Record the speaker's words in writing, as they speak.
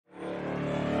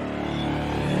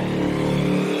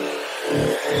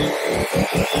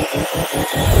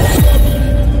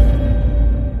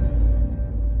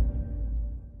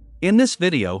In this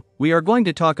video, we are going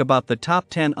to talk about the top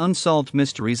 10 unsolved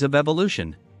mysteries of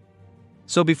evolution.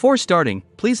 So before starting,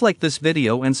 please like this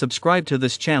video and subscribe to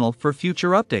this channel for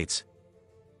future updates.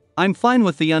 I'm fine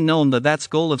with the unknown, that's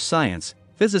goal of science,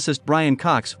 physicist Brian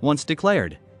Cox once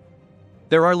declared.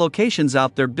 There are locations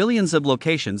out there, billions of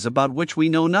locations about which we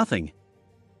know nothing.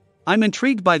 I'm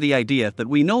intrigued by the idea that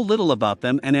we know little about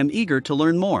them and am eager to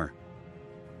learn more.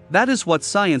 That is what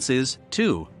science is,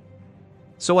 too.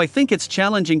 So I think it's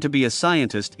challenging to be a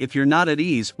scientist if you're not at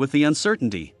ease with the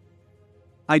uncertainty.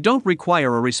 I don't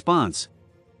require a response.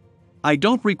 I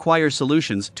don't require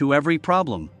solutions to every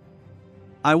problem.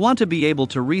 I want to be able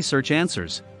to research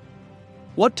answers.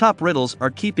 What top riddles are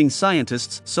keeping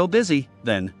scientists so busy,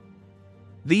 then?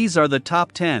 These are the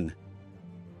top 10.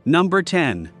 Number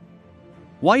 10.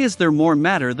 Why is there more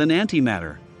matter than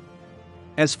antimatter?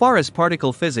 As far as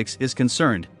particle physics is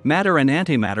concerned, matter and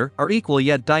antimatter are equal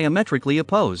yet diametrically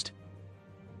opposed.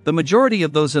 The majority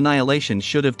of those annihilations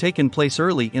should have taken place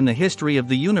early in the history of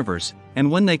the universe,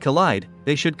 and when they collide,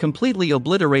 they should completely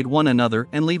obliterate one another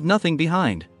and leave nothing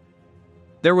behind.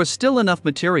 There was still enough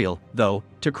material, though,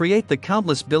 to create the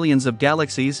countless billions of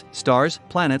galaxies, stars,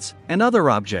 planets, and other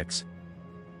objects.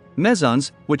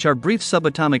 Mesons, which are brief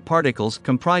subatomic particles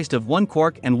comprised of one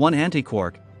quark and one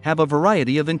antiquark, have a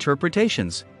variety of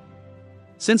interpretations.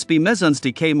 Since B mesons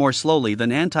decay more slowly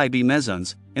than anti-B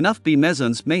mesons, enough B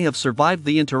mesons may have survived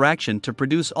the interaction to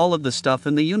produce all of the stuff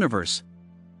in the universe.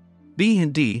 B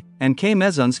and D and K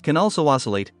mesons can also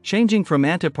oscillate, changing from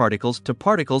antiparticles to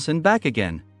particles and back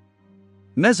again.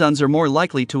 Mesons are more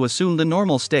likely to assume the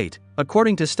normal state,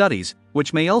 according to studies,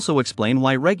 which may also explain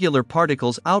why regular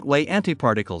particles outweigh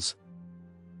antiparticles.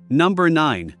 Number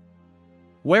 9.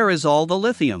 Where is all the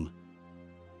lithium?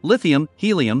 Lithium,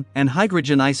 helium, and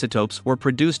hydrogen isotopes were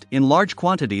produced in large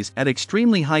quantities at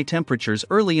extremely high temperatures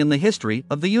early in the history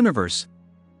of the universe.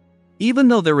 Even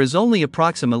though there is only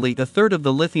approximately a third of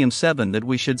the lithium-7 that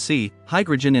we should see,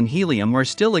 hydrogen and helium are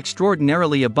still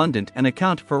extraordinarily abundant and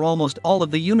account for almost all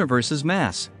of the universe's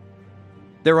mass.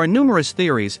 There are numerous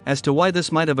theories as to why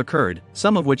this might have occurred,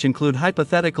 some of which include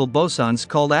hypothetical bosons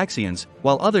called axions,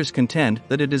 while others contend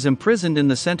that it is imprisoned in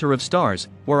the center of stars,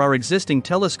 where our existing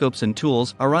telescopes and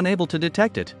tools are unable to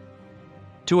detect it.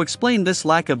 To explain this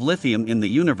lack of lithium in the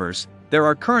universe, there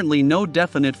are currently no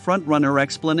definite front-runner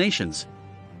explanations.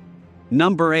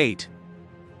 Number 8.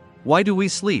 Why do we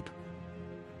sleep?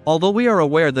 Although we are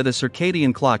aware that a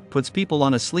circadian clock puts people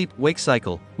on a sleep-wake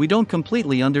cycle, we don't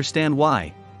completely understand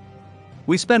why.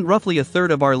 We spend roughly a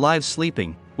third of our lives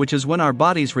sleeping, which is when our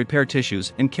bodies repair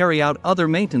tissues and carry out other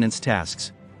maintenance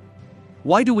tasks.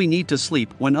 Why do we need to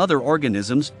sleep when other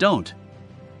organisms don't?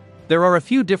 There are a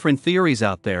few different theories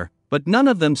out there, but none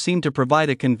of them seem to provide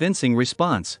a convincing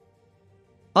response.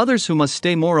 Others who must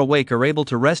stay more awake are able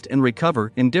to rest and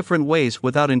recover in different ways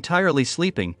without entirely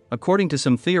sleeping, according to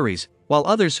some theories, while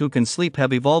others who can sleep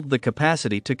have evolved the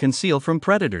capacity to conceal from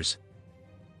predators.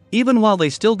 Even while they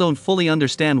still don't fully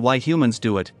understand why humans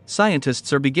do it,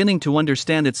 scientists are beginning to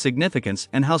understand its significance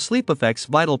and how sleep affects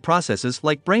vital processes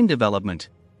like brain development.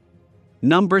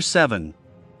 Number 7.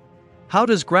 How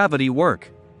does gravity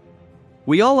work?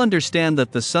 We all understand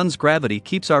that the sun's gravity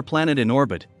keeps our planet in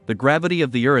orbit, the gravity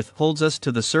of the Earth holds us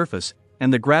to the surface,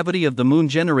 and the gravity of the moon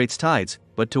generates tides,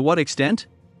 but to what extent?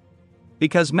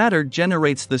 Because matter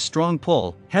generates this strong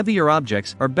pull, heavier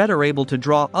objects are better able to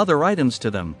draw other items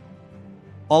to them.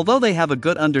 Although they have a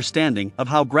good understanding of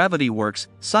how gravity works,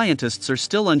 scientists are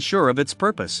still unsure of its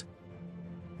purpose.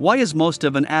 Why is most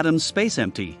of an atom's space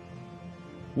empty?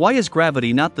 Why is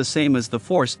gravity not the same as the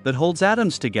force that holds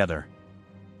atoms together?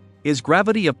 Is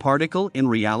gravity a particle in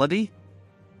reality?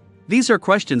 These are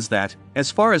questions that, as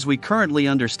far as we currently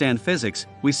understand physics,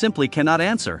 we simply cannot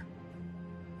answer.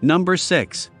 Number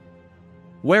 6.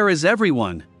 Where is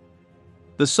everyone?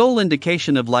 The sole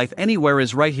indication of life anywhere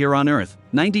is right here on Earth,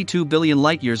 92 billion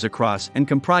light-years across and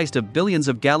comprised of billions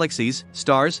of galaxies,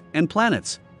 stars, and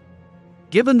planets.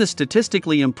 Given the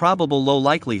statistically improbable low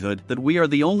likelihood that we are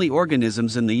the only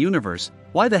organisms in the universe,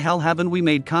 why the hell haven't we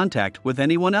made contact with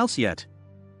anyone else yet?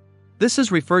 This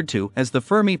is referred to as the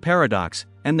Fermi paradox,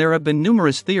 and there have been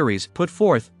numerous theories put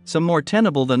forth, some more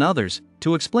tenable than others,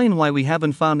 to explain why we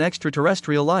haven't found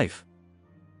extraterrestrial life.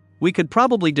 We could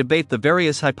probably debate the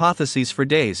various hypotheses for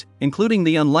days, including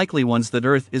the unlikely ones that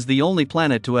Earth is the only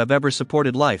planet to have ever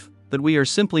supported life, that we are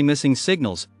simply missing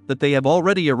signals, that they have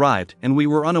already arrived and we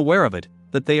were unaware of it,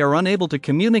 that they are unable to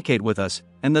communicate with us,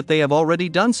 and that they have already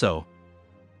done so.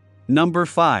 Number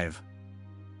 5.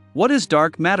 What is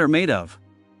dark matter made of?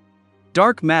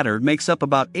 Dark matter makes up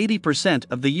about 80%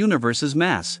 of the universe's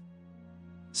mass.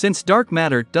 Since dark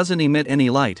matter doesn't emit any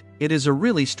light, it is a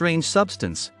really strange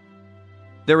substance.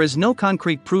 There is no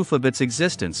concrete proof of its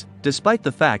existence, despite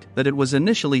the fact that it was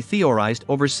initially theorized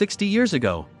over 60 years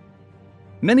ago.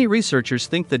 Many researchers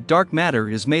think that dark matter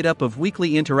is made up of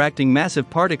weakly interacting massive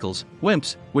particles,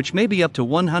 WIMPs, which may be up to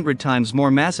 100 times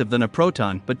more massive than a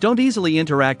proton but don't easily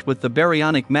interact with the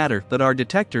baryonic matter that our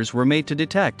detectors were made to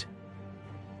detect.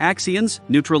 Axions,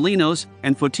 neutralinos,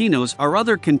 and photons are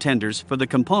other contenders for the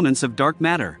components of dark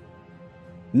matter.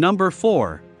 Number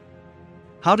 4.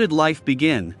 How did life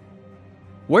begin?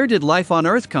 Where did life on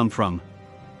Earth come from?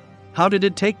 How did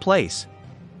it take place?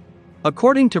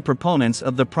 According to proponents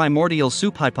of the primordial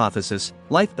soup hypothesis,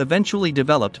 life eventually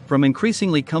developed from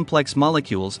increasingly complex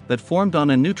molecules that formed on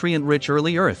a nutrient-rich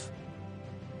early Earth.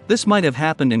 This might have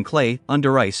happened in clay,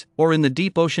 under ice, or in the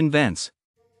deep ocean vents.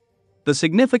 The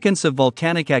significance of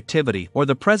volcanic activity or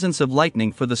the presence of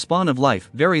lightning for the spawn of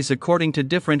life varies according to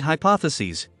different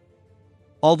hypotheses.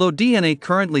 Although DNA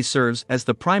currently serves as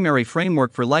the primary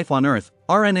framework for life on Earth,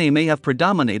 RNA may have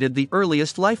predominated the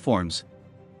earliest life forms.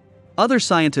 Other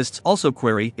scientists also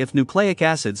query if nucleic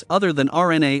acids other than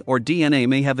RNA or DNA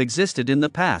may have existed in the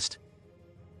past.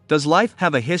 Does life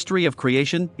have a history of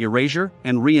creation, erasure,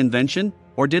 and reinvention,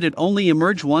 or did it only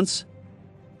emerge once?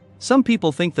 Some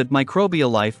people think that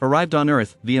microbial life arrived on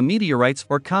Earth via meteorites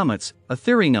or comets, a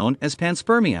theory known as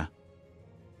panspermia.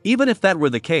 Even if that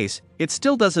were the case, it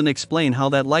still doesn't explain how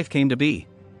that life came to be.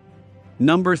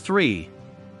 Number 3.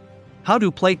 How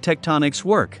do plate tectonics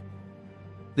work?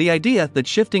 The idea that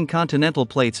shifting continental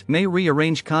plates may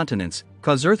rearrange continents,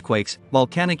 cause earthquakes,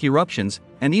 volcanic eruptions,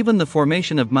 and even the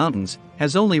formation of mountains,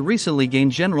 has only recently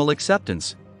gained general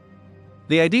acceptance.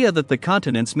 The idea that the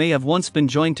continents may have once been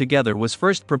joined together was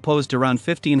first proposed around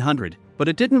 1500, but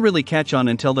it didn't really catch on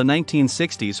until the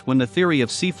 1960s when the theory of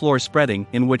seafloor spreading,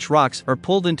 in which rocks are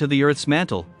pulled into the Earth's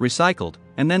mantle, recycled,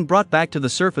 and then brought back to the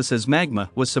surface as magma,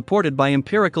 was supported by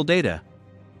empirical data.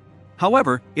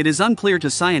 However, it is unclear to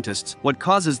scientists what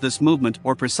causes this movement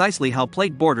or precisely how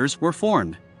plate borders were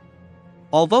formed.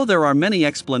 Although there are many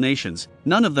explanations,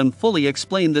 none of them fully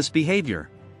explain this behavior.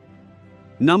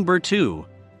 Number 2.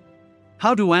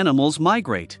 How do animals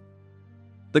migrate?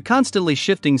 The constantly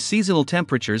shifting seasonal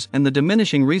temperatures and the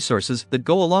diminishing resources that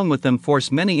go along with them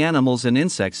force many animals and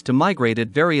insects to migrate at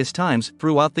various times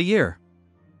throughout the year.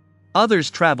 Others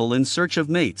travel in search of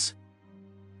mates.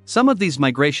 Some of these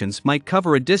migrations might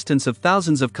cover a distance of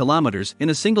thousands of kilometers in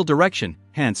a single direction,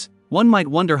 hence, one might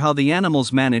wonder how the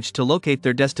animals manage to locate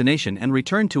their destination and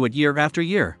return to it year after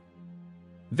year.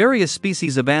 Various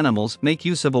species of animals make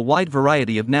use of a wide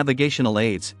variety of navigational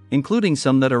aids, including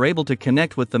some that are able to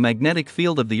connect with the magnetic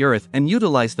field of the Earth and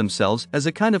utilize themselves as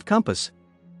a kind of compass.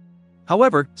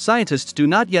 However, scientists do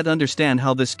not yet understand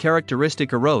how this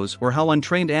characteristic arose or how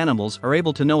untrained animals are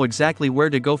able to know exactly where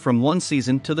to go from one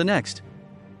season to the next.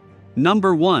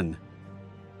 Number 1.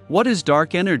 What is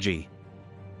dark energy?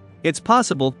 It's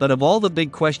possible that of all the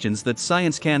big questions that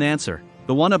science can answer,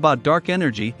 the one about dark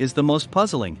energy is the most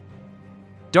puzzling.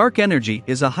 Dark energy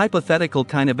is a hypothetical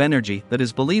kind of energy that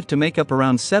is believed to make up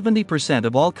around 70%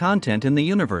 of all content in the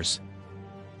universe.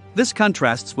 This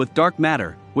contrasts with dark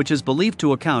matter, which is believed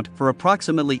to account for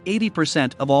approximately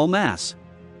 80% of all mass.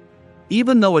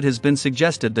 Even though it has been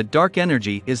suggested that dark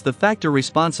energy is the factor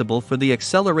responsible for the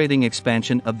accelerating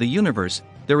expansion of the universe,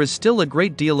 there is still a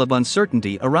great deal of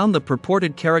uncertainty around the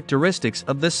purported characteristics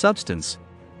of this substance.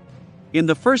 In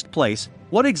the first place,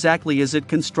 what exactly is it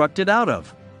constructed out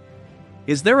of?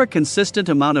 Is there a consistent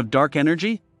amount of dark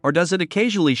energy, or does it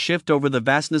occasionally shift over the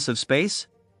vastness of space?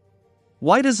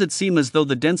 Why does it seem as though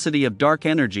the density of dark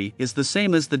energy is the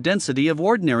same as the density of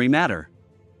ordinary matter?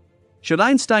 Should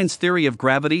Einstein's theory of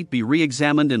gravity be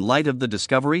re-examined in light of the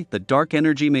discovery that dark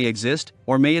energy may exist,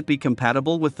 or may it be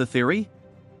compatible with the theory?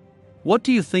 What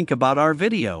do you think about our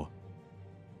video?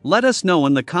 Let us know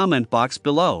in the comment box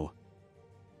below.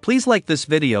 Please like this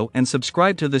video and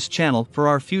subscribe to this channel for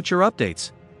our future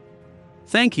updates.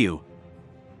 Thank you.